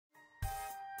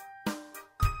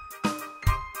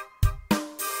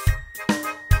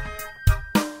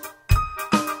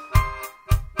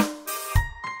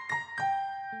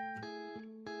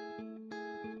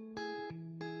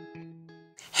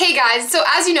guys, so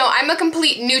as you know, I'm a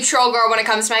complete neutral girl when it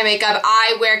comes to my makeup.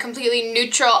 I wear completely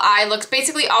neutral eye looks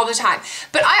basically all the time.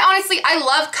 But I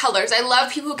love colors. I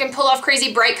love people who can pull off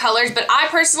crazy bright colors, but I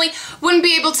personally wouldn't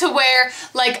be able to wear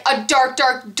like a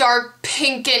dark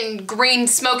pink and green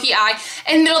smoky eye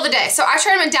in the middle of the day. So I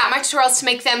try to adapt my tutorials to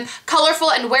make them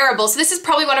colorful and wearable. So this is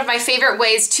probably one of my favorite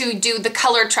ways to do the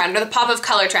color trend, or the pop of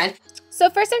color trend. So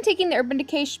first I'm taking the Urban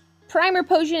Decay Primer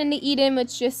Potion in the Eden,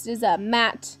 which just is a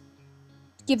matte,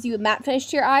 gives you a matte finish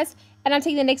to your eyes. And I'm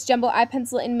taking the NYX Jumbo Eye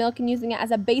Pencil in Milk and using it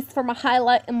as a base for my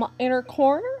highlight in my inner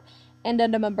corner and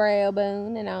under my brow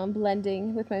bone. And now I'm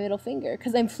blending with my middle finger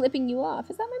because I'm flipping you off.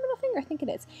 Is that my middle finger? I think it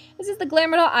is. This is the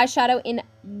Glamour Doll eyeshadow in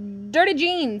Dirty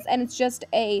Jeans, and it's just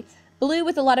a blue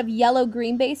with a lot of yellow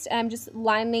green based, and I'm just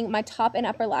lining my top and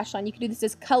upper lash line. You can do this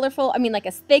as colorful, like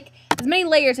as thick, as many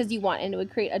layers as you want, and it would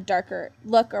create a darker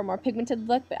look or more pigmented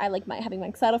look, but I like having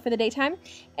mine subtle for the daytime.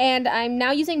 And I'm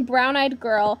now using Brown Eyed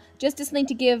Girl, just something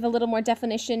to give a little more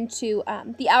definition to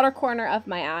the outer corner of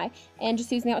my eye, and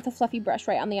just using that with a fluffy brush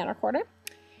right on the outer corner.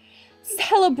 This is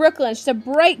Hello Brooklyn, just a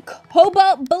bright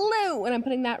cobalt blue, and I'm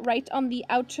putting that right on the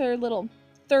outer little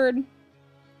third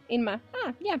in my,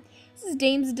 This is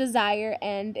Dame's Desire,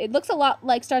 and it looks a lot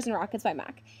like Stars and Rockets by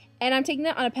MAC. And I'm taking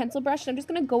that on a pencil brush, and I'm just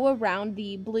going to go around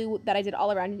the blue that I did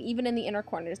all around, and even in the inner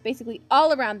corners, basically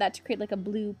all around that to create like a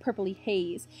blue purpley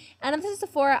haze. And this is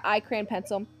Sephora Eye Crayon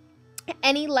pencil.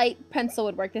 Any light pencil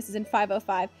would work. This is in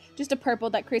 505, just a purple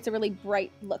that creates a really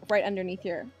bright look right underneath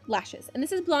your lashes. And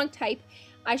this is Blanc Type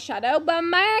eyeshadow by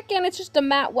MAC, and it's just a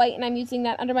matte white, and I'm using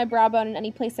that under my brow bone in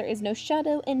any place there is no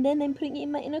shadow, and then I'm putting it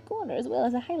in my inner corner as well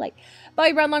as a highlight.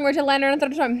 Bobbi Brown Long Range Eyeliner and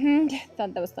Thunderstorm.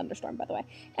 That was Thunderstorm, by the way.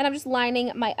 And I'm just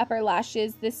lining my upper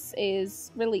lashes. This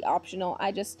is really optional.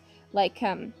 I just like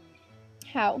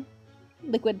how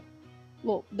liquid.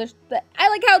 Well, I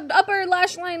like how upper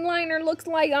lash line liner looks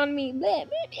like on me. Bleh, bleh,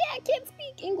 yeah, I can't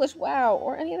speak English, wow,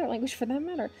 or any other language for that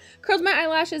matter. Curls my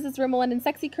eyelashes. It's Rimmel and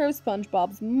Sexy Curves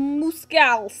SpongeBob's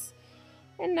Muscals.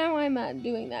 And now I'm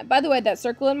doing that. By the way, that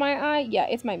circle in my eye, yeah,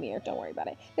 it's my mirror. Don't worry about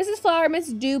it. This is Flower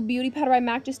Miss Dupe Beauty Powder by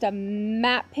MAC, just a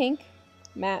matte pink.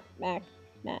 Matte.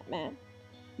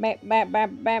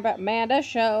 Amanda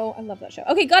show. I love that show.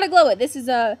 Okay, gotta glow it. This is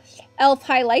a E.l.f.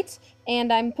 highlight,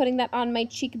 and I'm putting that on my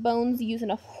cheekbones using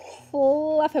a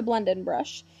fluffy blending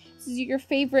brush. This is your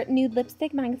favorite nude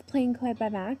lipstick. Mine is Plain Coy by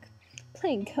MAC.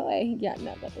 Plain Coy. Yeah,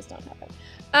 no, that does not happen.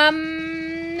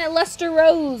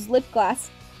 Flusterose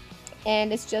Lipglass,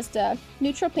 and it's just a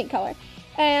neutral pink color.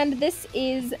 And this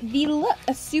is the look,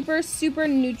 a super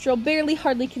neutral, barely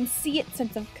hardly can see it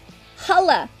sense of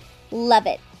color. Love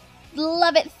it.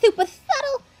 Love it. Super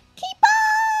subtle.